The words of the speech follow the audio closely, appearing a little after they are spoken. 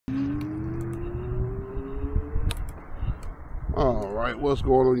Alright, what's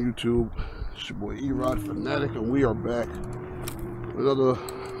going on YouTube? It's your boy E-Rod Fanatic, and we are back with another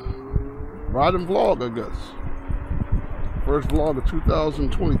riding vlog, I guess. First vlog of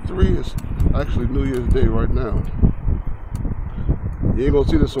 2023. It's actually New Year's Day right now. You ain't gonna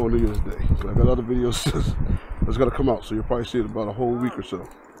see this on New Year's Day. So I got other videos that's gonna come out, so you'll probably see it about a whole week or so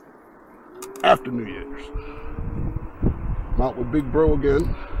after New Year's. I'm out with Big Bro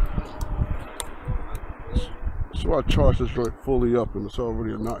again. So I charged this joint fully up and it's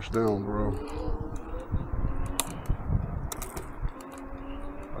already a notch down, bro.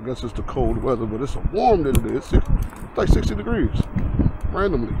 I guess it's the cold weather, but it's a warm day today. It's like 60 degrees,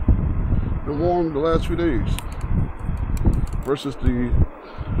 randomly. Been warm the last few days versus the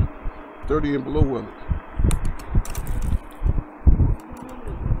 30 and below weather.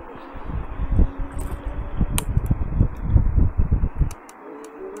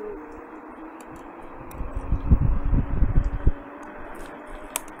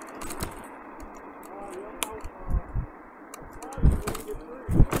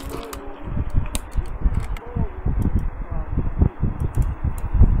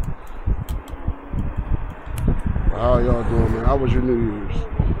 How y'all doing, man? How was your New Year's?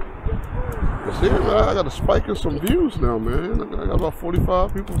 See, man, I got a spike in some views now, man. I got about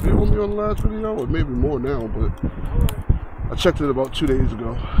 45 people viewing me on the last video, or maybe more now, but I checked it about 2 days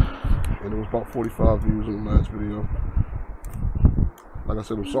ago, and it was about 45 views on the last video. Like I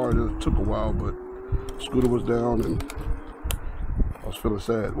said, I'm sorry that it took a while, but Scooter was down, and I was feeling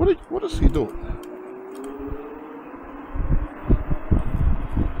sad. What is he doing?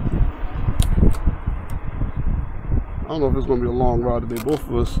 I don't know if it's going to be a long ride today. Both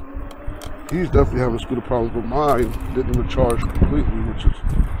of us, he's definitely having scooter problems, but mine didn't recharge completely, which is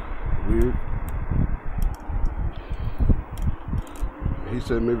weird. He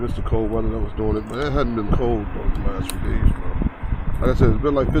said maybe it's the cold weather that was doing it, but it hadn't been cold for the last few days, bro. Like I said, it's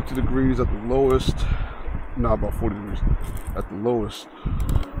been like 50 degrees at the lowest. Nah, about 40 degrees at the lowest.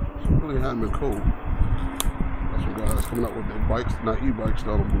 So it really hadn't been cold. That's some guys coming out with their bikes, not e-bikes, I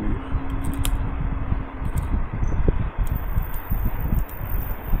don't believe.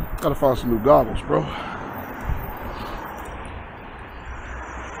 Gotta find some new goggles, bro.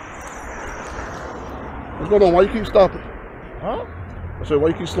 What's going on? Why you keep stopping? Huh? I said, why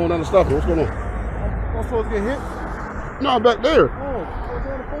you keep slowing down and stopping? What's going on? I'm supposed to get hit? No, I'm back there. Oh, I was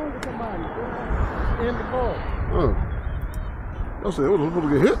on the phone with somebody in the car. I said, we're supposed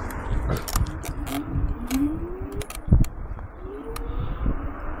to get hit.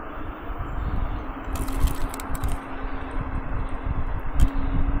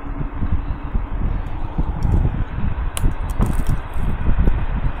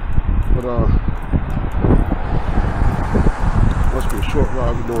 Must be a short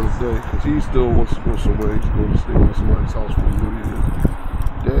ride we're doing today, because he still wants to go somewhere. He's going to stay at somebody's house for New Year's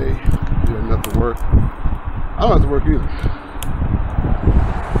Day. He doesn't have to work. I don't have to work either.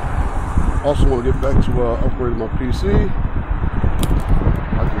 Also want to get back to upgrading my PC.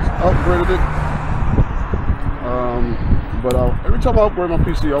 I just upgraded it. But every time I upgrade my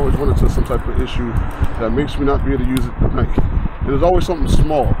PC, I always run into some type of issue that makes me not be able to use it at night. There's always something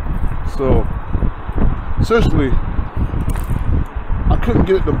small. So essentially, I couldn't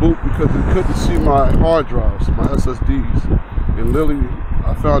get it to boot because it couldn't see my hard drives, my SSDs. And literally,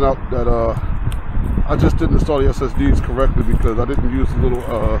 I found out that I just didn't install the SSDs correctly because I didn't use the little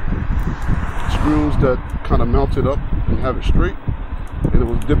screws that kind of mounted up and have it straight. And it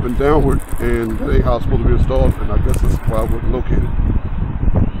was dipping downward, and that ain't how it's supposed to be installed, and I guess that's why I wasn't located.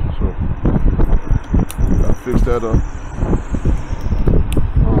 So, gotta fix that up.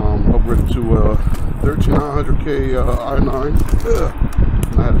 Upgraded to 13900K i9.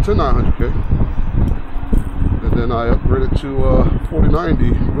 I had a 10900K, and then I upgraded to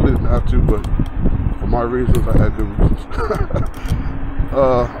 4090. Really didn't have to, but for my reasons, I had good reasons.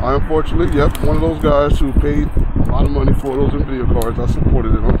 I unfortunately, yep, one of those guys who paid a lot of money for those NVIDIA cards. I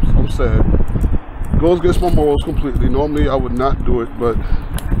supported it. I'm sad. Goes against my morals completely. Normally, I would not do it, but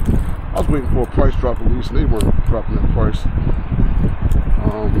I was waiting for a price drop at least, and they weren't dropping that price.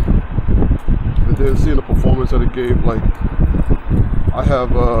 And then seeing the performance that it gave, like I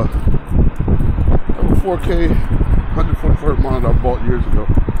have a 4K 144Hz monitor I bought years ago.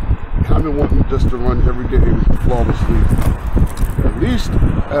 And I've been wanting just to run every game flawlessly, at least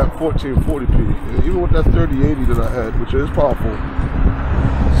at 1440p. And even with that 3080 that I had, which is powerful,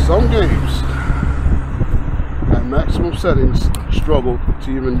 some games at maximum settings struggled to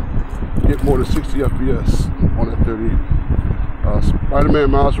even get more than 60 FPS on that 3080. Spider-Man,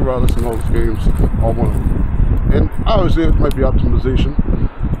 Miles Morales, and all those games are one of them. And obviously it might be optimization.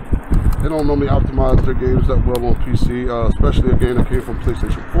 they don't normally optimize their games that well on PC, especially a game that came from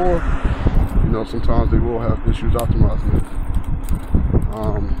PlayStation 4. You know, sometimes they will have issues optimizing it.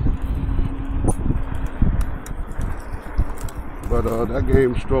 But that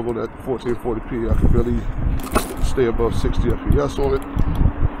game struggled at 1440p. I could barely stay above 60 FPS on it.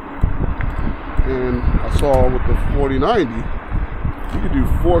 And I saw with the 4090, you could do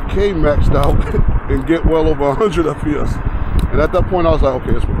 4K maxed out and get well over 100 FPS. And at that point, I was like,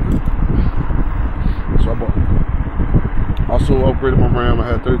 okay, it's worth it. So I bought it. Also upgraded my RAM. I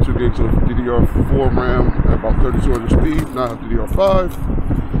had 32 gigs of DDR4 RAM at about 3200 speed. Now I have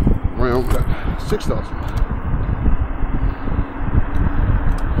DDR5 RAM at 6000.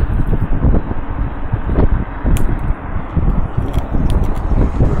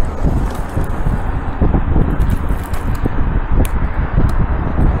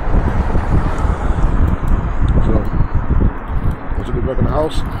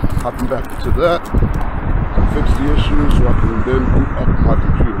 Hopping back to that to fix the issue so I can then boot up my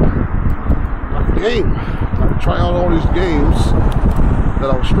computer. Like a game. I try out all these games that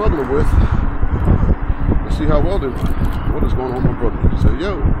I was struggling with and see how well they run. What is going on with my brother? He said,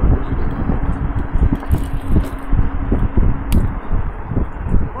 yo, what's he doing?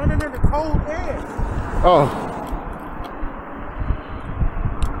 Running in the cold air. Oh.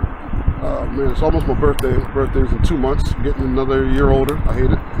 Man, it's almost my birthday. My birthday's in 2 months. Getting another year older. I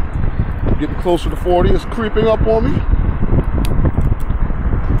hate it. Getting closer to 40. It's creeping up on me.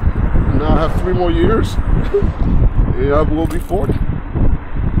 And now I have 3 more years. Yeah, I will be 40.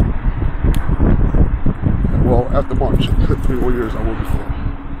 Well, after March, 3 more years, I will be 40.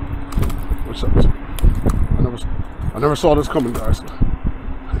 Which sucks. I never saw this coming, guys.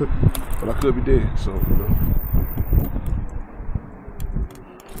 But I could be dead, so you know.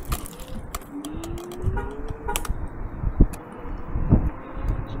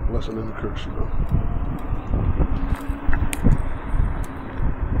 Blessing and a curse, you know.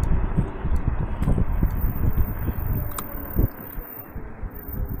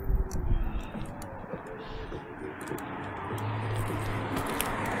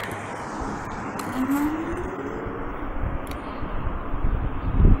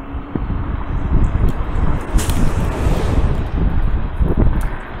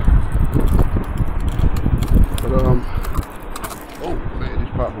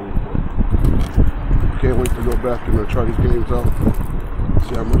 Can't wait to go back and try these games out,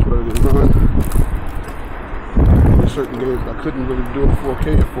 see how much better they run. There's certain games I couldn't really do in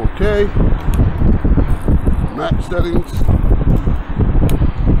 4K at 4K. Max settings.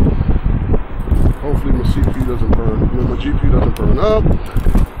 Hopefully my CPU doesn't burn, my GPU doesn't burn up.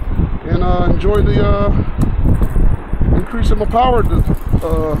 And enjoy the increase in my power,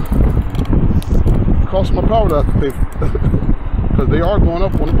 cost of my power that I have to pay for. Because they are going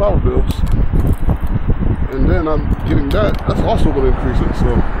up on the power bills. And then I'm getting that's also going to increase it, so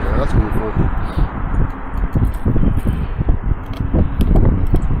yeah, that's going to be fun.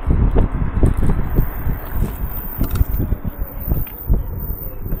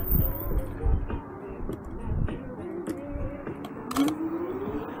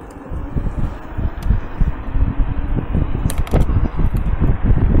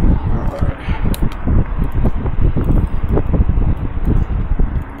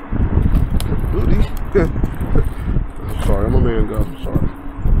 I'm sorry, I'm a man, guys. I'm sorry.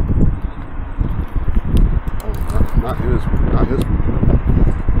 Oh, not his.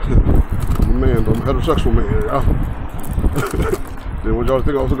 I'm a man, but I'm a heterosexual man. Yeah. Then what y'all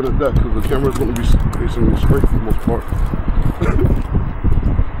think I was looking at that? Because the camera's going to be facing me straight for the most part.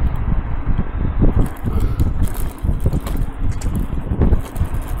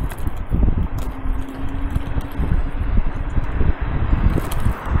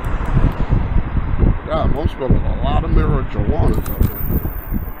 God, I'm smelling a lot of marijuana out there.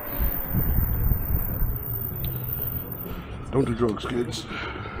 Don't do drugs, kids.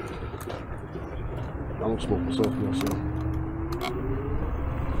 I don't smoke myself, though, so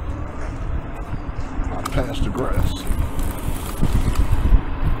I pass the grass.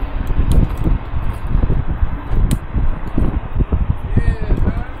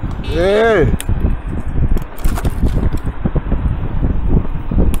 Yeah.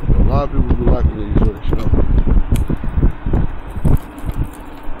 A lot of people be liking these drinks, you know.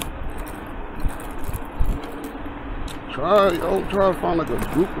 Try to find like a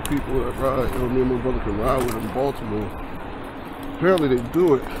group of people that ride, you know, me and my brother can ride with in Baltimore. Apparently they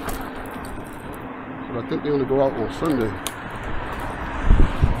do it, but I think they only go out on Sunday.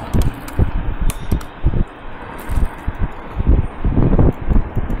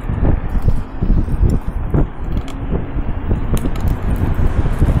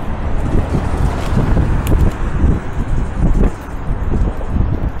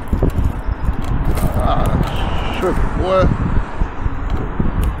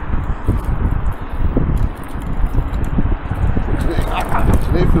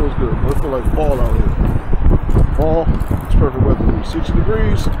 feels good. It feels like fall out here. Fall, it's perfect weather. 60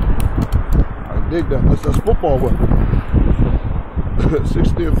 degrees. I dig that. That's football weather.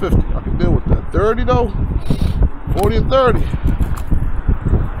 60 and 50. I can deal with that. 30 though. 40 and 30.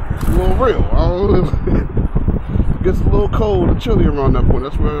 It's a little real. I don't know. It gets a little cold and chilly around that point.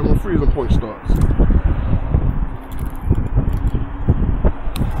 That's where my freezing point starts.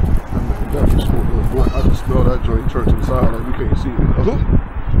 Definitely smoking a blunt. I just smell that joint turn to the side like we can't see it.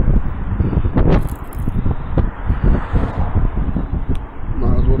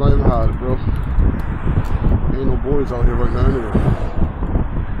 Might as well not even hide it, bro. Ain't no boys out here right now anyway.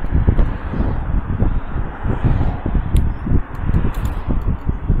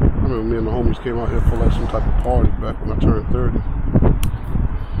 I remember me and the homies came out here for like some type of party back when I turned 30.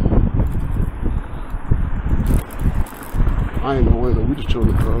 I ain't gonna wait though, we just chilled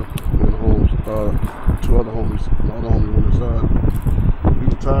in the homes. Two other homies, the other homie on the side. We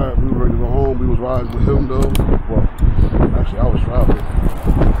were tired, we were ready to go home. We was riding with him though. Well, actually I was driving,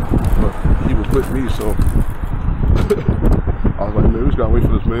 but he was with me, so I was like, man, we just gotta wait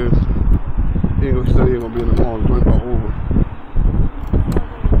for this man. He said he ain't gonna be in the mall, the joint about over.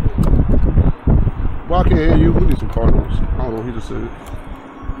 Well, I can't hear you, we need some Cardinals. I don't know, he just said it.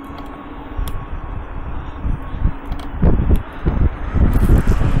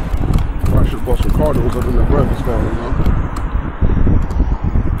 I should have bought some Cardinals up in the breakfast car, you know.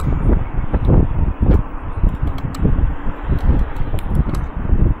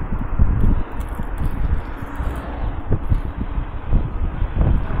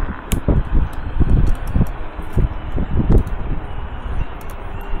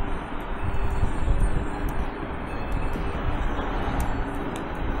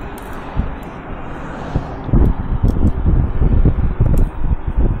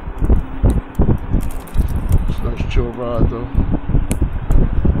 Chill ride though.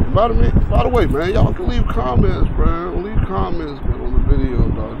 And by the way, man, y'all can leave comments, bro. Leave comments, man, on the video,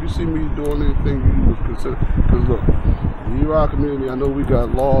 dog. If you see me doing anything you would consider, because look, the E-Ride community, I know we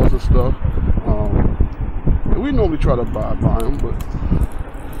got laws and stuff, and we normally try to abide by them, but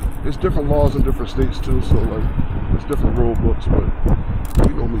it's different laws in different states too. So like, it's different rule books, but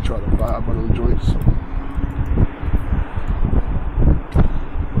we normally try to abide by them joints.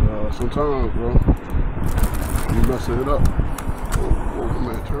 But sometimes, bro, you messing it up. Oh, the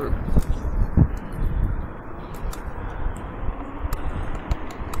man turn.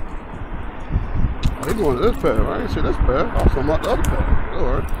 Oh, he going to this path. I ain't see this path. I was talking about the other path.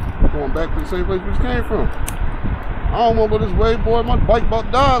 Alright. Going back to the same place we just came from. I don't want to go this way, boy. My bike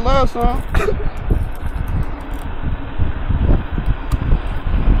about died last time.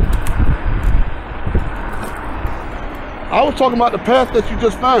 I was talking about the path that you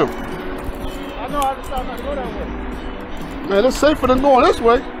just found. No, I decided not to go that way. Man, it's safer than going this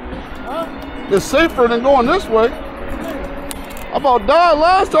way. Huh? It's safer than going this way. I about died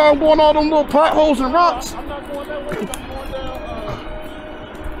last time going all them little potholes and rocks. I'm not going that way. I'm going down,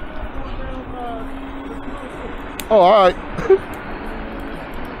 Oh, all right.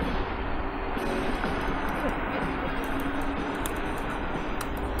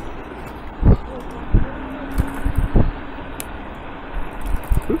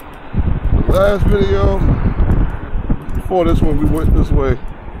 Last video before this one, we went this way,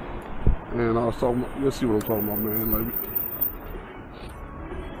 and I was talking about, let's see what I'm talking about, man. Like,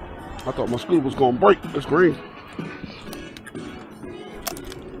 I thought my scooter was gonna break. It's green.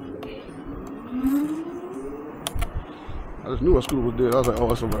 I just knew my scooter was dead. I was like, oh,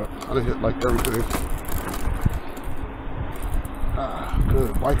 that's a wrap. I done hit like everything. Ah,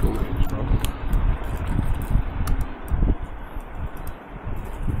 good biking lanes, bro.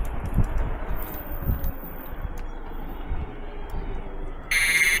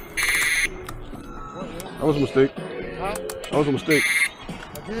 That was a mistake. Huh? That was a mistake.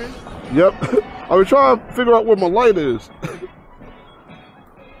 Again? Yep. I was trying to figure out where my light is.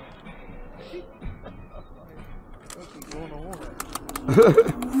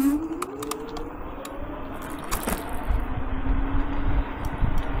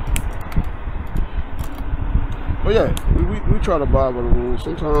 But yeah, we try to abide by the rules.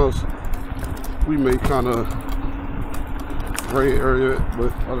 Sometimes we may kind of gray area it,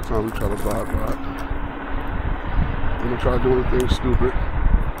 but other times we try to abide by it. We don't try to do anything stupid.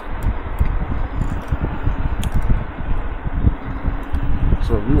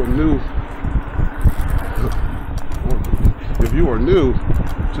 So if you are new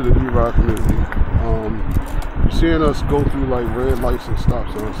to the E-Ride community, you're seeing us go through like red lights and stop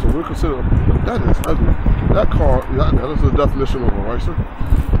signs. So we're considered, that is ugly. That car, that is the definition of a racer.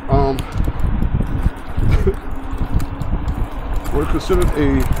 We're considered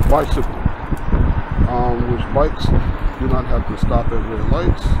a bicycle, which bikes do not have to stop at red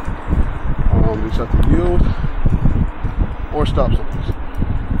lights. They just have to yield or stop signs.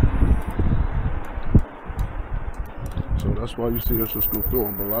 So that's why you see us just go through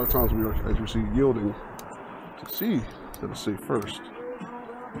them. But a lot of times we are, as you see, yielding to see that it's safe first.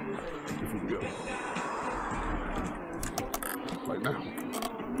 If we can go. Like now.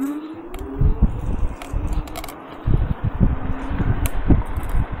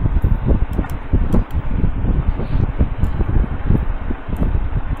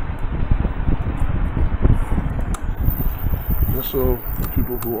 So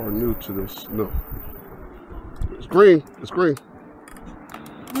people who are new to this know. It's green. It's green. So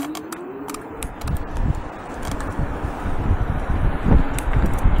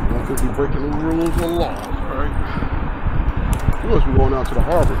I think we're breaking the rules of the law. All right. We must be going out to the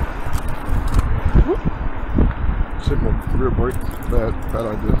harbor. Hit my rear brake. Bad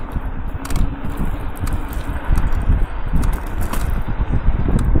idea.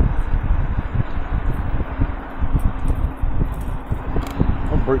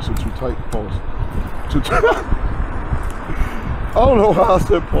 Brakes are too tight, pause. Too tight. I don't know how I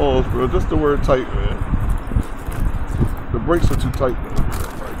said pause, bro. Just the word tight, man. The brakes are too tight, man.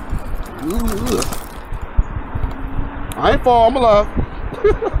 Like, I ain't fall, I'm alive.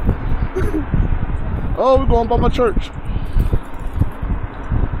 Oh, we're going by my church.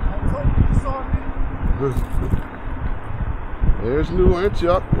 There's New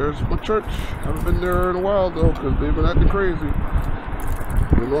Antioch. There's my church. Haven't been there in a while though, because they've been acting crazy.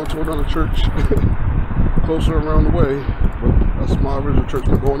 We're going to another church closer around the way, but that's my original church.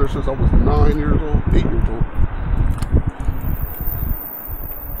 I've been going there since I was 9 years old, 8 years old.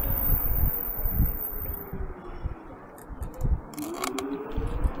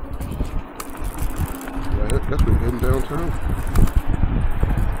 Yeah, I guess we're heading downtown.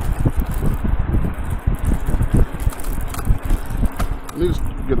 I need to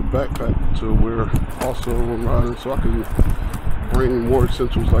get a backpack to where also I'm riding so I can bring more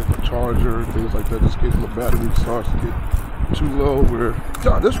essentials like a charger, things like that, just in case my battery starts to get too low. Where,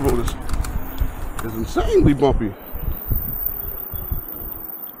 God, this road is insanely bumpy.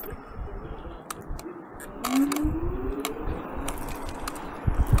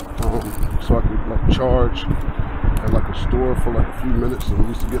 So I could like charge at like a store for like a few minutes and at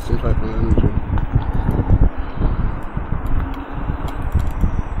least to get some type of energy.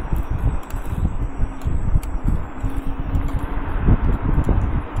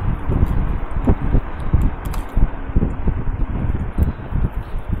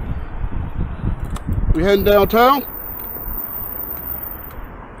 We heading downtown.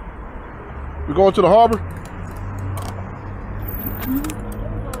 We going to the harbor?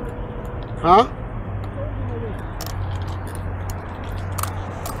 Huh?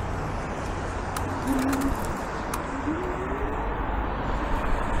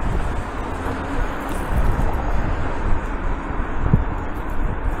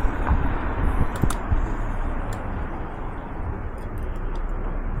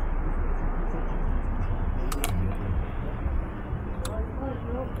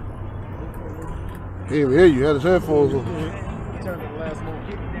 He didn't hear you, had his headphones on.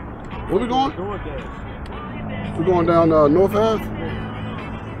 Where we going? We're going down North Ave?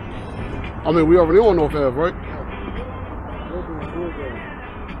 I mean, we already on North Ave, right?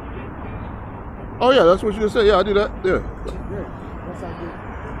 Oh yeah, that's what you just said. Yeah, I do that. Yeah.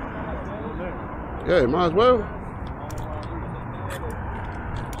 Yeah, might as well.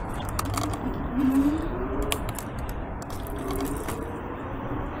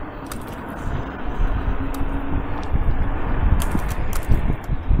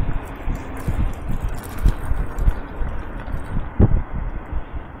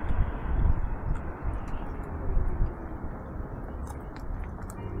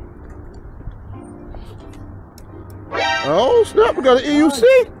 Oh snap, we got an EUC.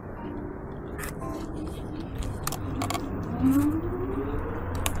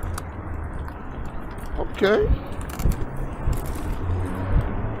 Okay.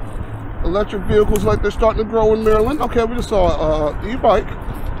 Electric vehicles like they're starting to grow in Maryland. Okay, we just saw an e-bike.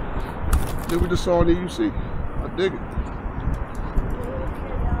 Then we just saw an EUC. I dig it.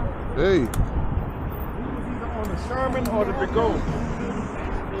 Hey. On the Sherman or the Begone?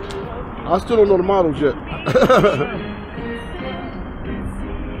 I still don't know the models yet.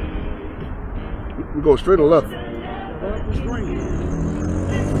 We go straight or left? Straight.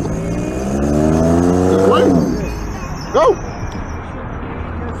 Straight. Go.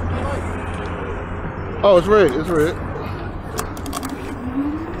 Oh, it's red. It's red.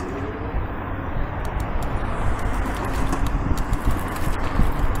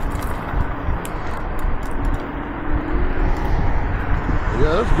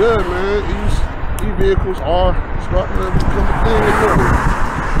 that's good, man. E-vehicles are starting to become a thing in Northern.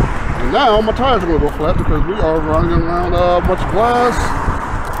 And now my tires are going to go flat because we are running around a bunch of glass,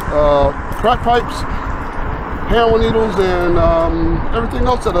 crack pipes, heroin needles, and everything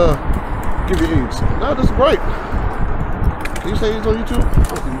else that give you AIDS. That is great. Can you say he's on YouTube? I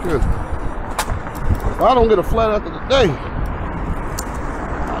don't think you can. If I don't get a flat after the day,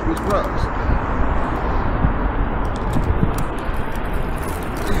 I'll be surprised.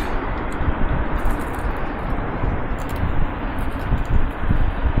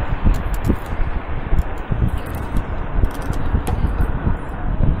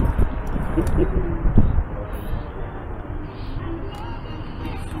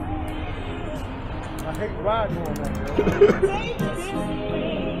 I hate riding on that.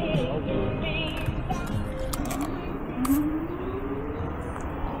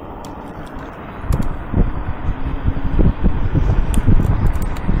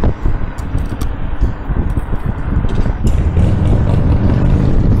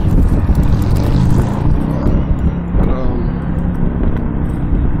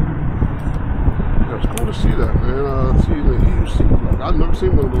 I've never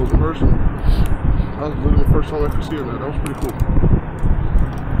seen one of those in person. That was literally the first time I could see that. That was pretty cool.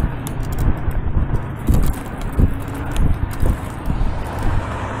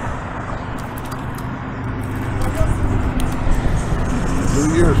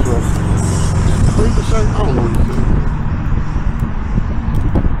 2 years, so 3%. I don't know what you think.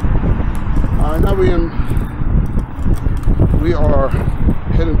 Alright, now we are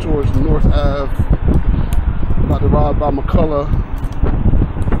heading towards North Ave. About to ride by McCullough.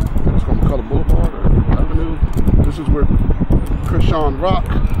 It's called McCullough Boulevard or Avenue. This is where Krishan Rock,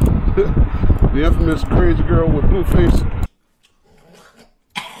 the infamous crazy girl with blue face,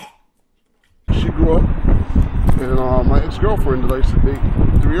 she grew up. And my ex-girlfriend that I used to date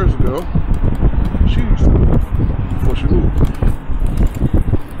 3 years ago, she used to move before she moved.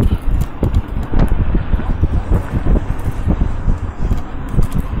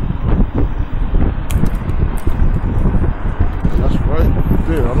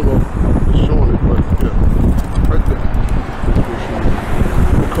 There, I don't know if it's showing it, but yeah, right there.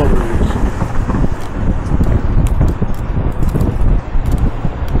 The color is.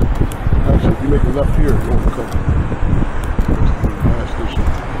 Actually, if you make a left here, you want the color. That's the gas station.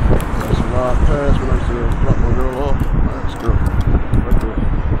 That's a ride past when I used to drop my girl off. That's girl. Right there.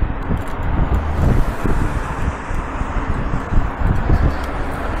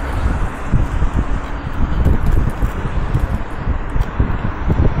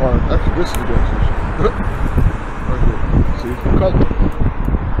 Actually, this is the gas station. Right here. See, the color.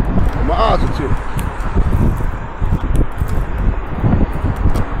 And my eyes are tearing.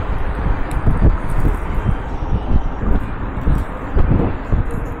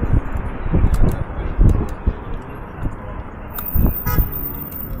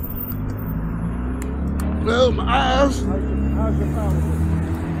 Well, my eyes. How's your power?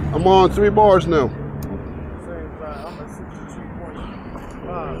 I'm on 3 bars now. Same time. I'm at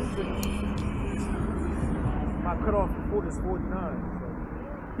 62.5. My cutoff before this 49.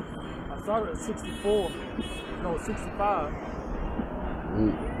 So I started at 64. No, 65.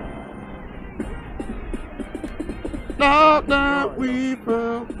 Now that we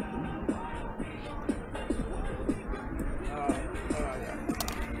found.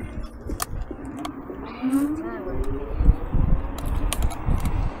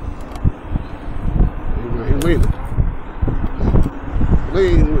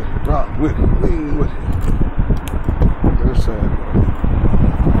 Lean with it, rock with it, lean with it. That's sad.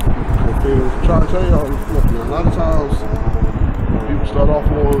 Okay, I'm trying to tell y'all, look, man, a lot of times people start off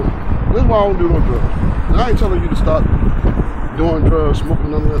on, this is why I don't do no drugs. And I ain't telling you to stop doing drugs,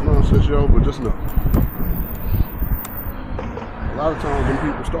 smoking, none of that nonsense, yo, but just know. A lot of times when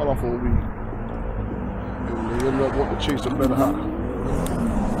people start off on weed, and they end up wanting to chase a better high.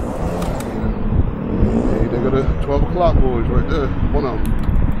 They got the 12 o'clock boys right there, one of them.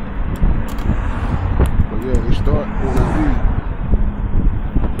 But yeah, they start on that weed.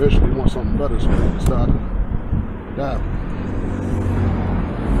 Eventually they want something better, so they decide to dabble.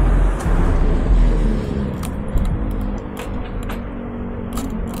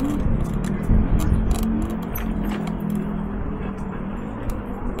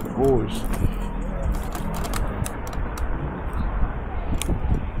 Boys.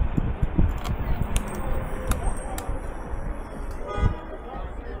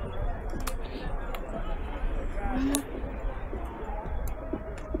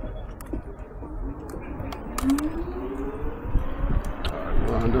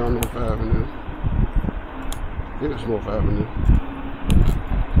 Alright, down North Avenue. I think it's North Avenue.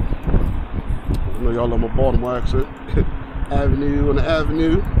 I know y'all love my Baltimore accent. Avenue on the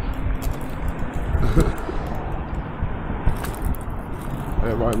avenue.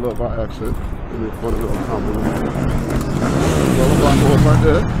 Everybody love our accent. Give me a funny little compliment. Well, a lot more right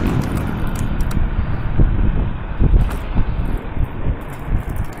there.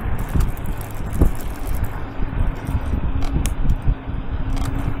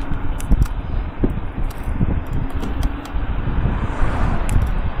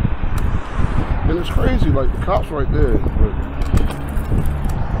 And it's crazy, like the cops right there, but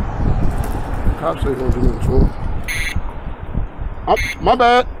the cops ain't gonna do nothing to him. Oh, my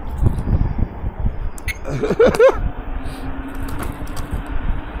bad.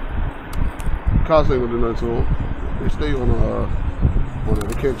 Cops ain't gonna do nothing to him. They stay on it.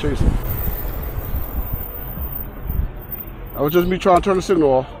 They can't chase him. That was just me trying to turn the signal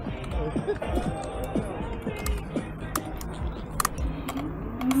off.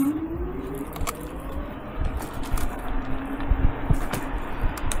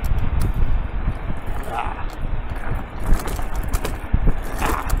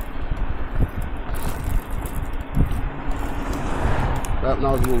 Back when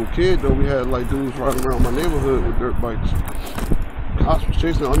I was a little kid, though, we had like dudes riding around my neighborhood with dirt bikes. Cops was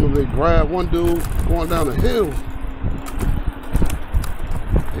chasing them. I remember they grabbed one dude going down the hill.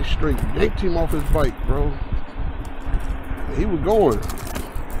 They straight yanked him off his bike, bro. He was going.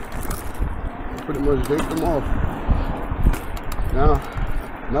 Pretty much yanked him off. Now,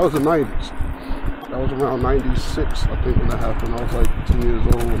 that was the 90s. That was around 96, I think, when that happened. I was like 10 years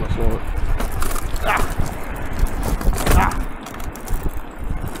old when I saw it. Ah!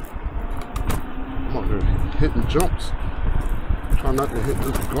 I'm out here hitting jumps. Trying not to hit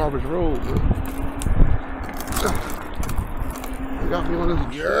this garbage road, man. They got me on this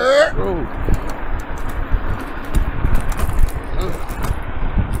road.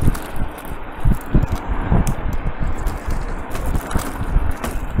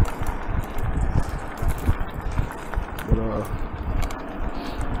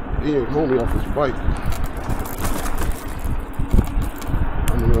 He ain't homie off his bike.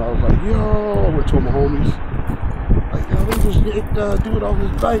 I mean, I was like, yo, I went to my homies. Like, yo, they just hit dude off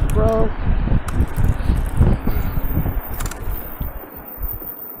his bike, bro.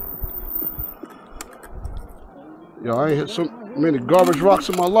 Yo, I ain't hit so many garbage rocks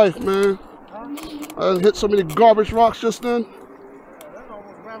in my life, man. I done hit so many garbage rocks just then.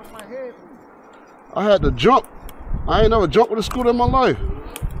 I had to jump. I ain't never jumped with a scooter in my life.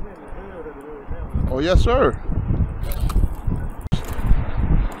 Oh, yes, sir.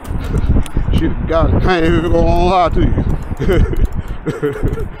 She got it. I ain't even gonna lie to you.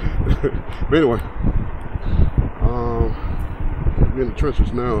 But anyway, we're in the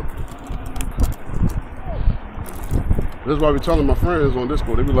trenches now. This is why I be telling my friends on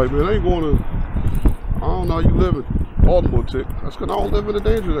Discord. They be like, man, I ain't going to, I don't know how you live in Baltimore, Tick. That's because I don't live in the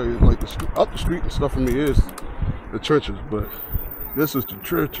danger area. Like, up the street and stuff for me is the trenches, but this is the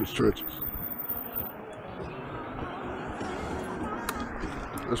trenches.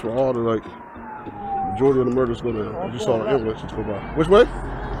 That's where all the, like, majority of the murders go down. I just saw the ambulance just go by. Which way?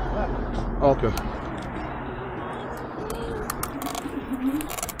 Oh, okay.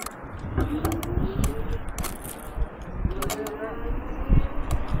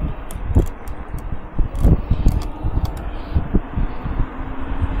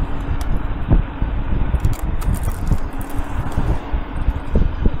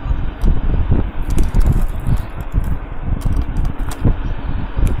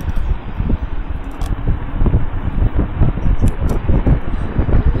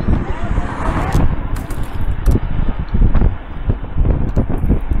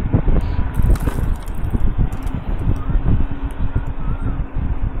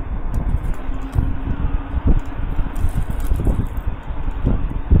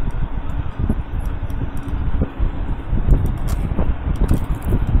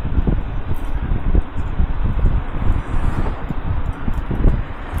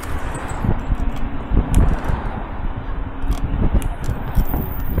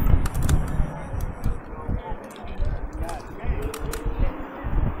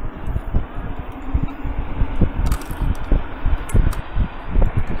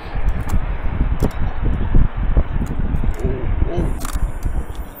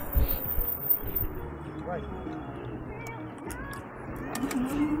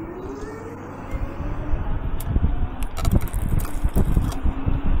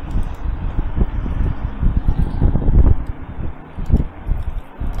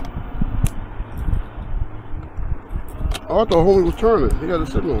 Oh, I thought homie was turning. He got a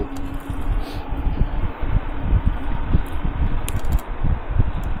signal on.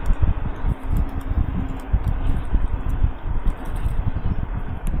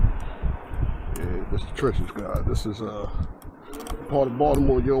 trenches, guys. This is part of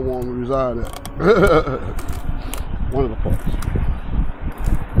Baltimore you don't want to reside at. One of the parts.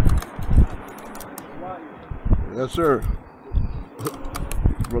 Yes, sir.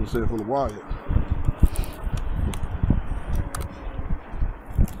 Brother said from the wire.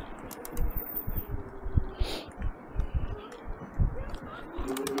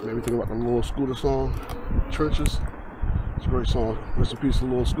 Made me think about the Little Scooter song, Trenches. It's a great song. Rest in peace to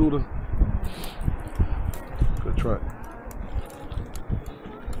Little Scooter. Good track.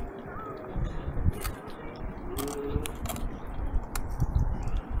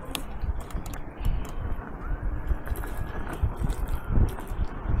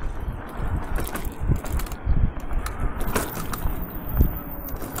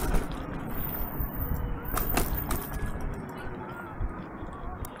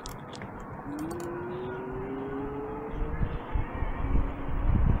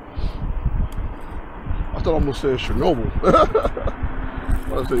 I thought I almost said Chernobyl.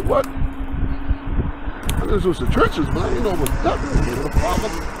 I say, what? I guess it was the trenches, but I didn't know it was that big.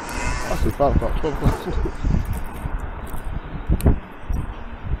 I said 5 o'clock, 12 o'clock.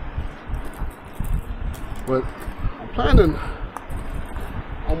 But I'm planning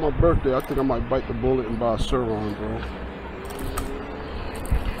on my birthday. I think I might bite the bullet and buy a sirloin, bro.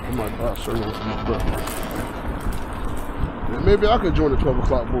 I might buy a sirloin for my birthday. Maybe I could join the 12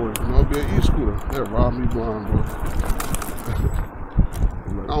 o'clock boys, you know, be an e-scooter. They'll rob me blind, bro.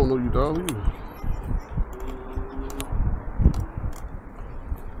 Like, I don't know you, dog. Who you?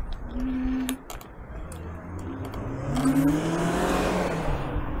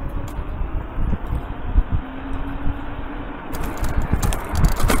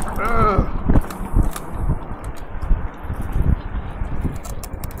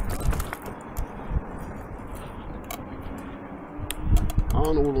 I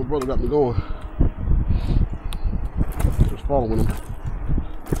don't know where my brother got me going. Just following him.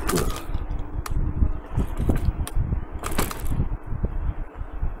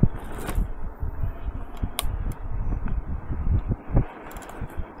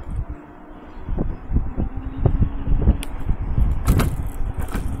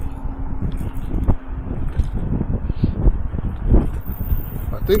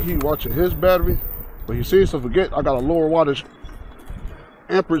 I think he's watching his battery, but he seems to forget I got a lower wattage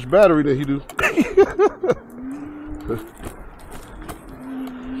amperage battery than he do.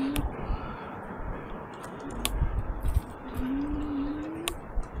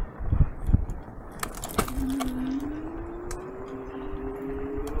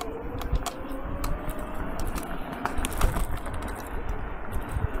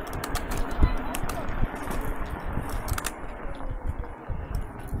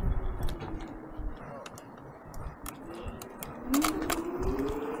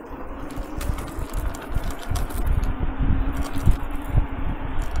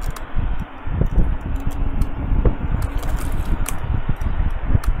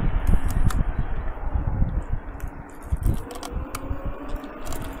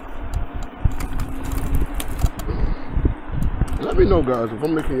 Let me know, guys, if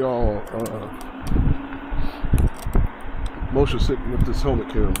I'm making y'all motion sick with this helmet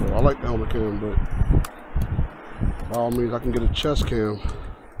cam, bro. I like the helmet cam, but by all means, I can get a chest cam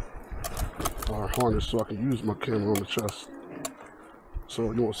or harness so I can use my camera on the chest,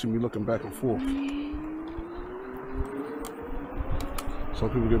 so you won't see me looking back and forth. Some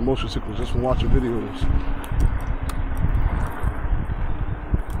people get motion sickness just from watching videos.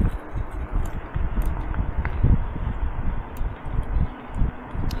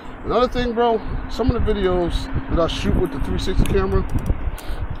 Another thing, bro, some of the videos that I shoot with the 360 camera,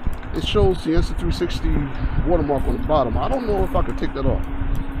 it shows the Insta360 watermark on the bottom. I don't know if I can take that off.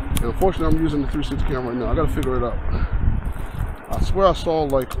 And unfortunately, I'm using the 360 camera right now. I gotta figure it out. I swear I saw,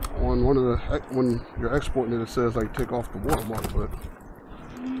 like, on one of the, when you're exporting it, it says, like, take off the watermark, but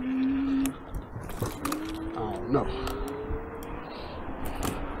I don't know.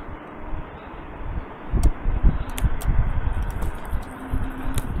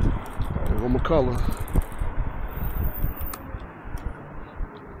 On my color.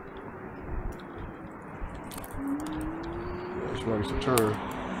 It's ready to turn.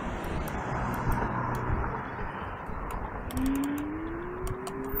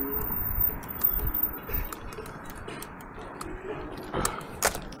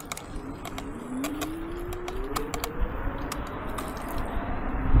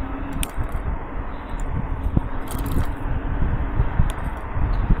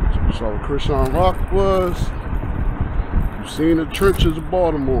 So what Christian Rock was, you've seen the trenches of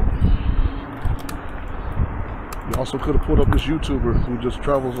Baltimore. You also could have pulled up this YouTuber who just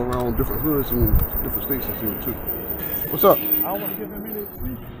travels around different hoods and different states and things too. What's up? I don't want to give him any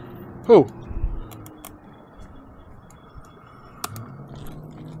free. Who?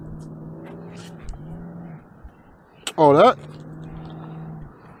 Oh, that?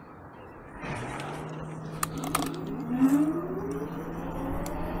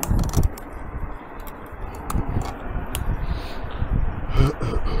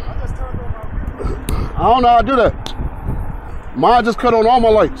 I don't know how to do that. Mine just cut on all my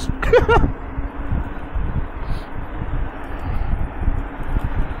lights.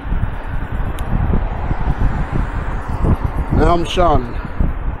 Now I'm shining.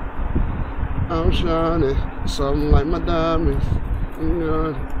 I'm shining. Something like my diamonds. You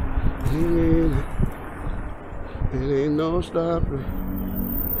know, it ain't no stopping.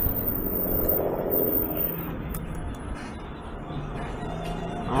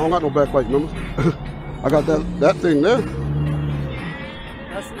 I don't got no backlight, remember? I got that thing there.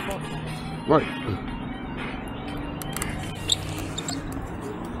 That's the phone. Right.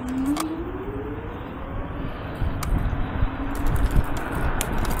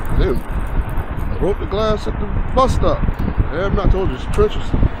 Damn. Broke the glass at the bus stop. Damn, I told you, it's trenches.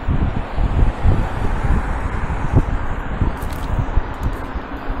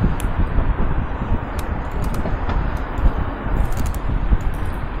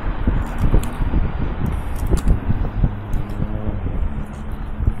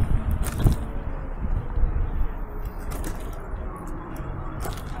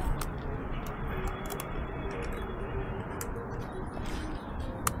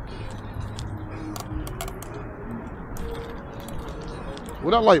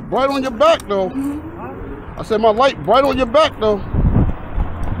 Well, that light bright on your back, though. I said my light bright on your back, though.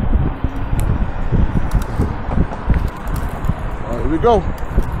 All right, here we go.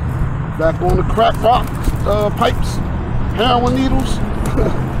 Back on the crack rock pipes, heroin needles,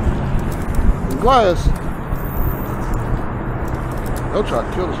 and glass. They'll try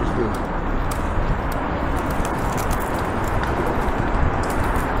to kill us this thing.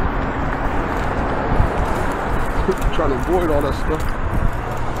 Trying to avoid all that stuff.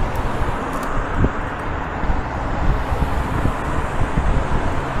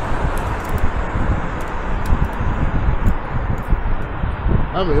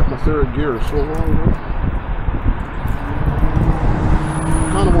 I haven't hit my third gear in so long, bro.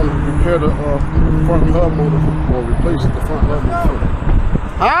 Kind of want to repair the front hub motor or replace the front hub motor.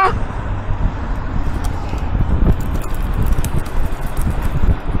 Huh?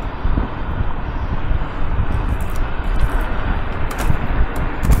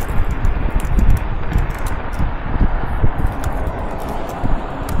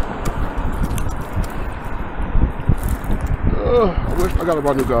 I gotta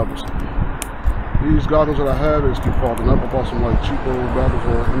buy new goggles. These goggles that I have, they just keep fogging up. I bought some like cheap little goggles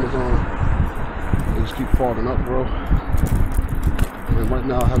on Amazon. They just keep fogging up, bro. And right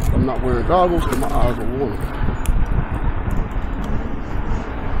now I'm not wearing goggles because my eyes are watering.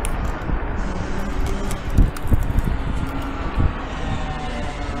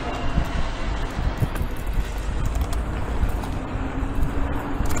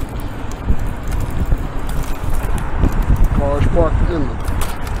 Cars parked in the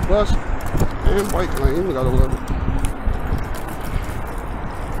bus and bike lane. We got 11.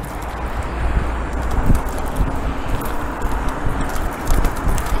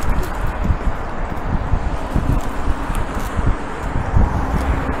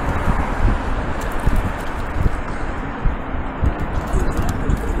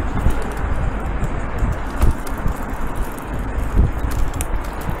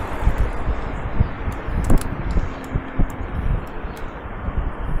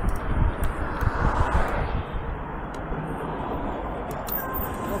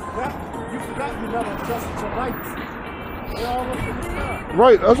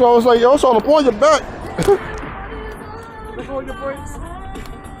 Right, that's why I was like, yo, it's all up on your back. Look on your brakes.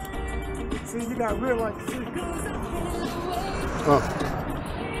 See, you got rear lights too.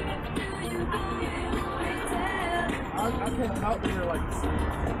 I came out the rear lights.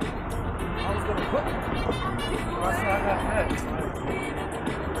 I was gonna put them. But I said I got next.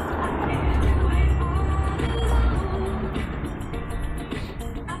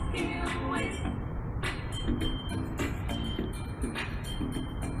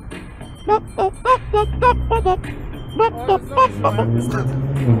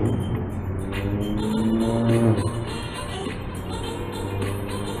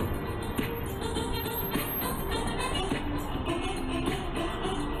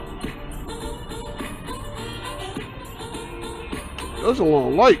 That's a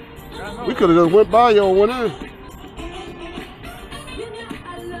long light. We could have just went by y'all and went in.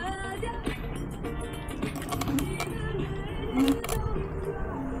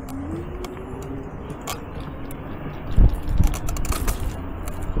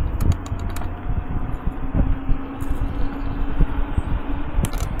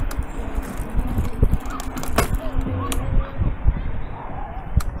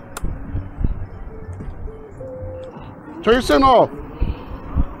 Turn your signal off.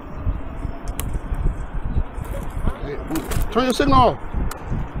 Turn your signal off.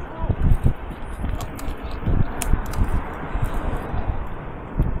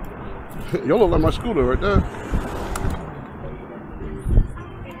 You look like my scooter right there.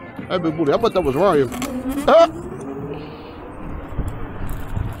 That big booty. I bet that was Ryan. Ah!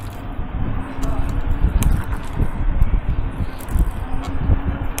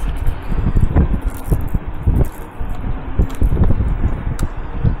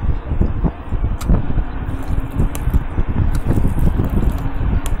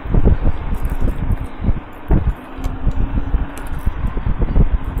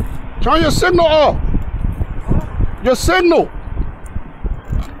 Turn your signal off. Your signal.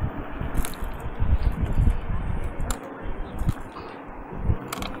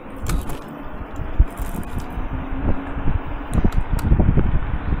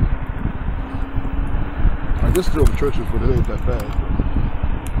 I guess still the churches, but it ain't that bad.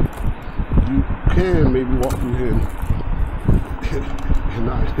 You can maybe walk through here and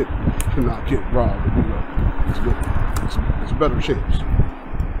not get robbed. You know, it's good. It's a better chance.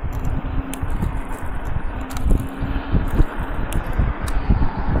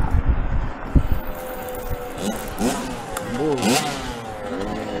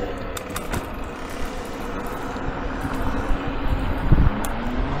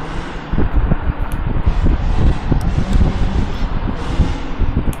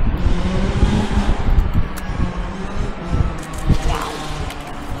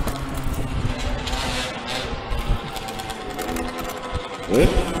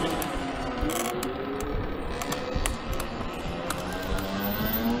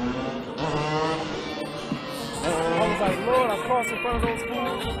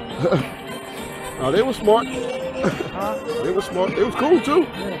 fools? No, they were smart. Huh? They were smart. They was cool too.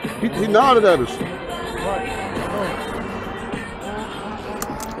 Yeah. He nodded at us. Right.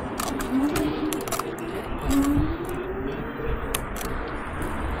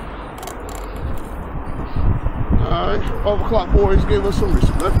 Alright, 12 o'clock boys gave us some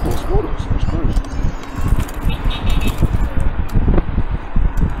respectful scooters. That's crazy.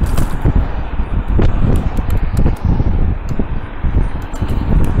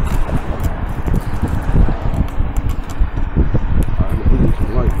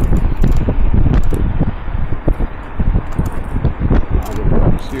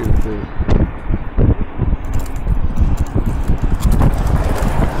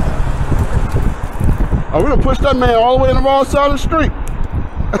 We're gonna push that man all the way on the wrong side of the street.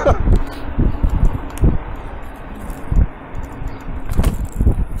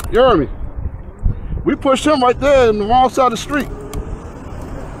 You heard me? We pushed him right there on the wrong side of the street.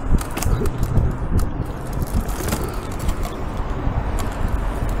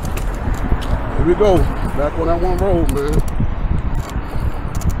 Here we go, back on that one road, man.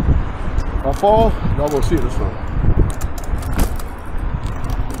 If I fall, y'all gonna see it this time.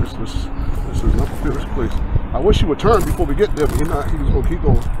 This is not the fierce place. I wish he would turn before we get there, but he's not. He's gonna keep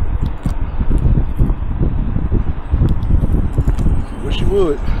going. Wish he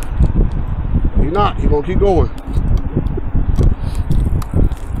would. He's not. He's gonna keep going.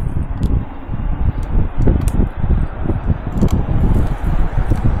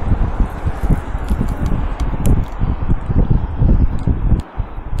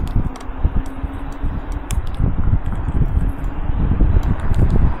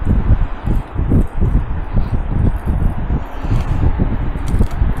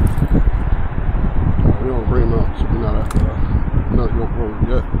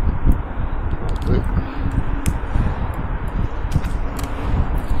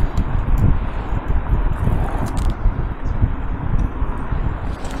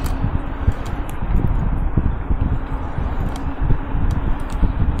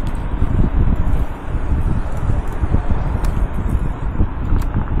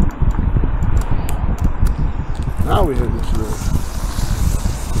 Now we heading this way.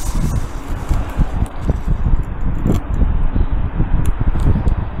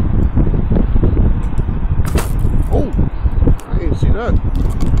 Oh, I didn't see that.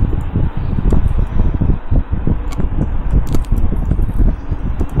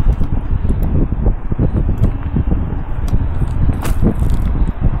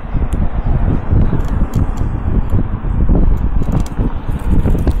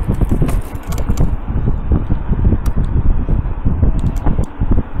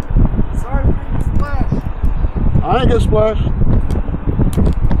 I ain't get splashed.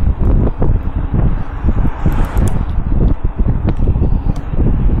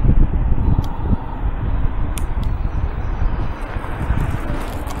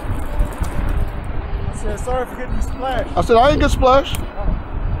 said, sorry for getting you splashed. I said, I ain't get splashed. You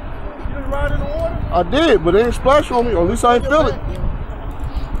didn't ride in the water? I did, but it ain't splashed on me, or at least I ain't feel it.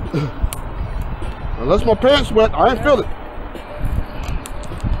 Unless my pants wet, I ain't feel it.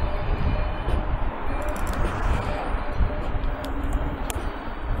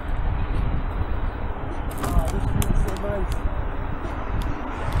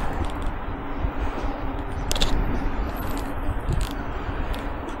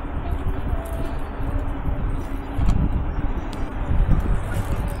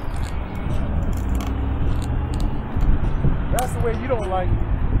 That's the way you don't like it.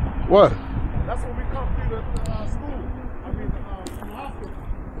 What? That's when we come through the school. I mean, the hospital.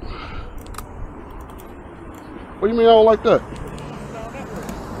 What do you mean I don't like that? Down that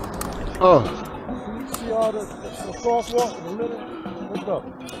way. Oh. You see all the crosswalk in the middle? What's up?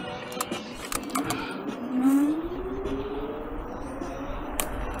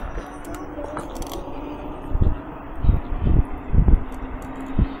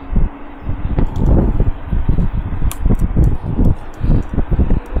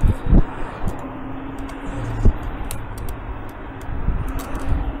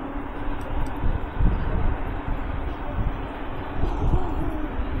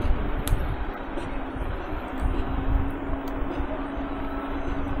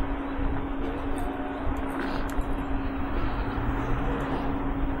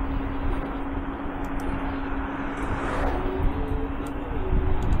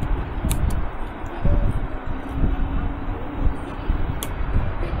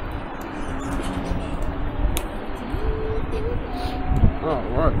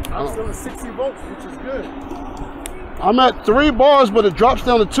 I'm still at 60 volts, which is good. I'm at 3 bars, but it drops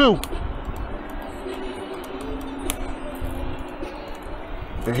down to 2.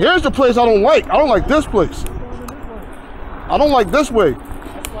 And here's the place I don't like. I don't like this place. I don't like this way.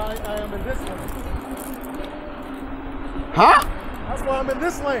 That's why I am in this lane. Huh? That's why I'm in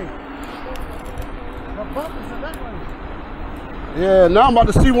this lane. My bump is in that lane. Yeah, now I'm about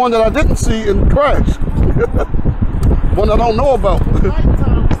to see one that I didn't see and crash. One I don't know about.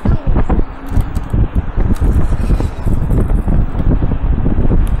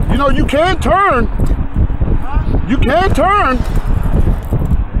 You know, you can turn. You can turn.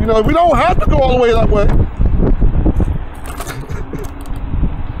 You know, we don't have to go all the way that way.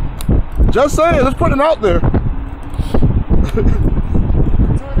 Just saying, let's put it out there.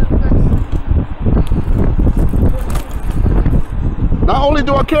 Not only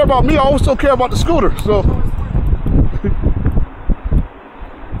do I care about me, I also care about the scooter, so.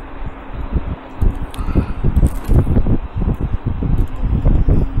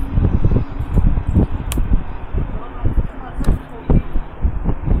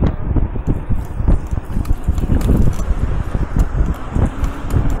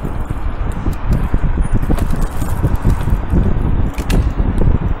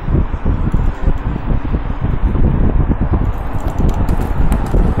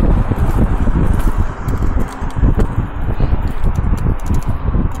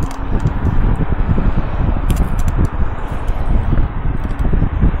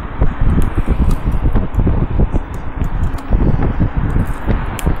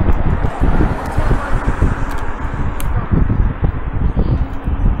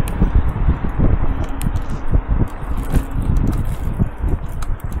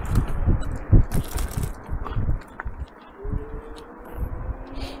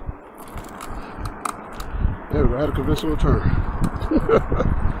 There we go, I had a conventional turn.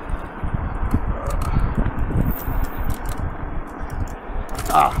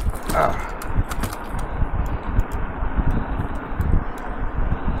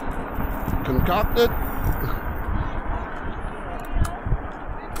 Concocted.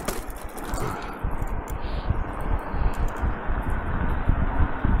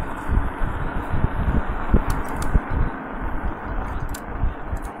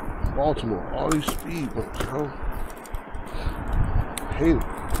 Baltimore, all these speed bumps, yo. Hate it.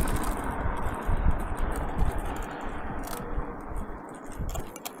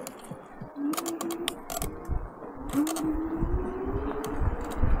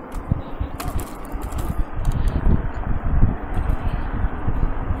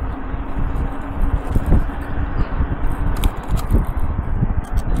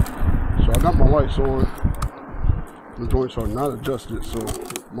 So I got my lights on. The joints are not adjusted, so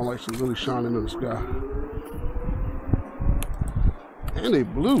my lights are really shining in the sky. And they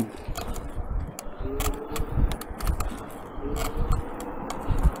blue.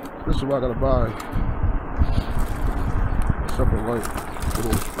 This is what I gotta buy. A separate light.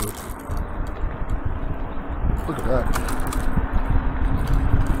 Look at that.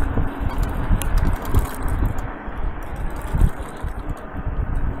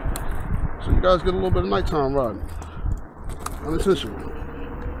 you guys get a little bit of nighttime riding. Unintentional.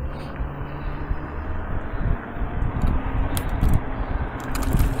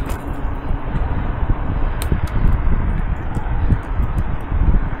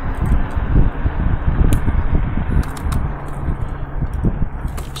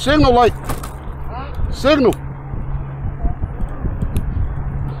 Signal light. Signal.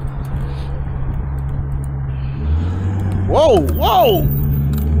 Whoa, whoa.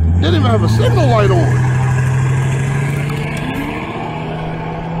 Didn't even have a signal light on.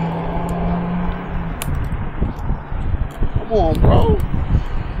 Come on, bro.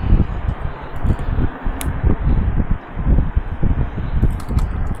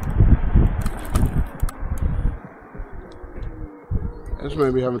 This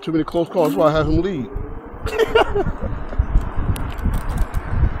man be having too many close calls. That's why I have him lead.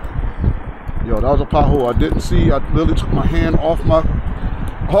 Yo, that was a pothole I didn't see. I literally took my hand off my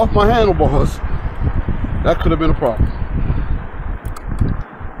handlebars. That could have been a problem.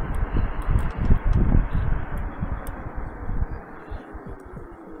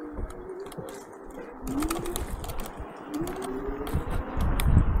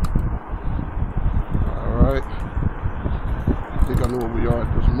 All right. I think I know where we are at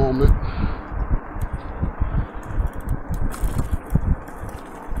this moment.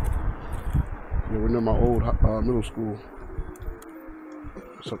 Yeah, we're near my old middle school.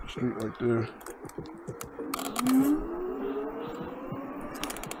 It's up the street right there.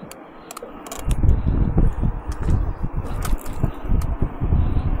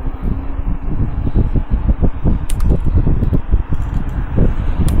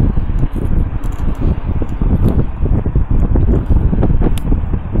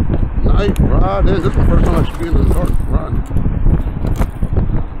 Night ride. This is my first time actually being in the dark riding.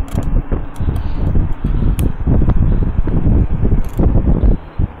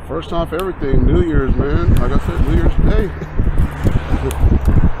 First time for everything. New Year's, man. Like I said, New Year's Day.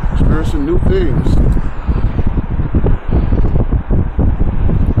 Experiencing new things.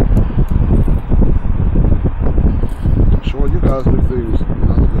 Showing you guys new things, you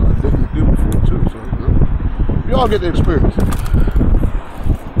know, that I didn't do before too. So, you know, you all get the experience.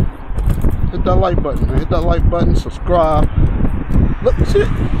 Hit that like button, man. Hit that like button. Subscribe. Look, see it?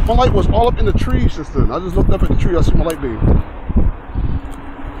 My light was all up in the tree since then. I just looked up at the tree. I see my light beam.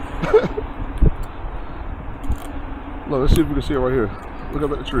 Look, let's see if we can see it right here. Look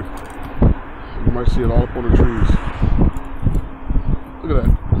up at the tree. You might see it all up on the trees. Look at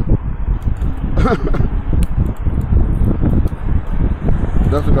that.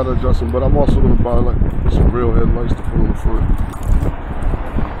 Definitely got to adjust them, but I'm also going to buy like some real headlights to put on the front.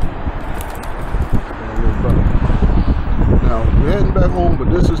 A little better. Now, we're heading back home, but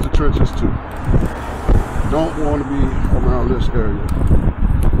this is the trenches too. Don't want to be around this area.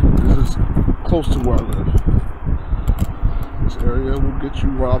 This is close to where I live. This area will get you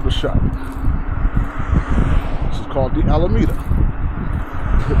robbed or shot. This is called the Alameda.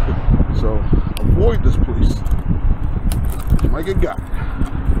 So avoid this place. You might get got.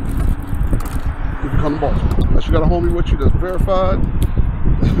 If you come to Baltimore. Unless you got a homie with you that's verified,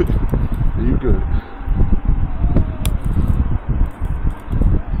 then you good.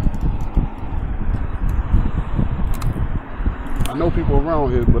 I know people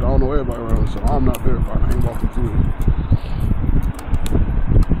around here, but I don't know everybody around, so I'm not verified. I ain't walking through it.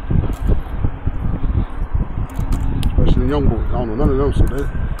 Especially the young boys. I don't know none of them, so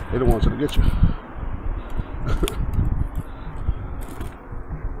they the ones that get you.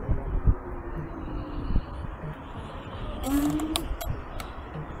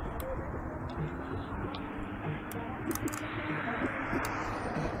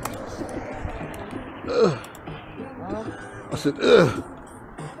 I said, ugh.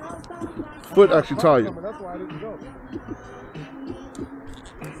 Foot actually tired. That's why I didn't go.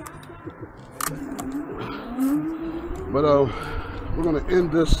 But we're gonna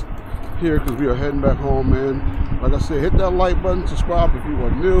end this here because we are heading back home, man. Like I said, hit that like button, subscribe if you are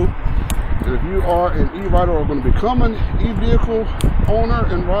new, and if you are an e-rider or going to become an e-vehicle owner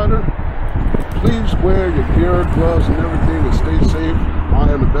and rider, please wear your gear, gloves, and everything, and stay safe. I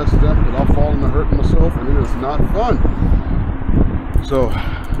am the best example because I've fallen and hurt myself, and it is not fun. So,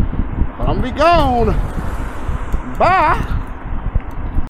 but I'm gonna be gone. Bye.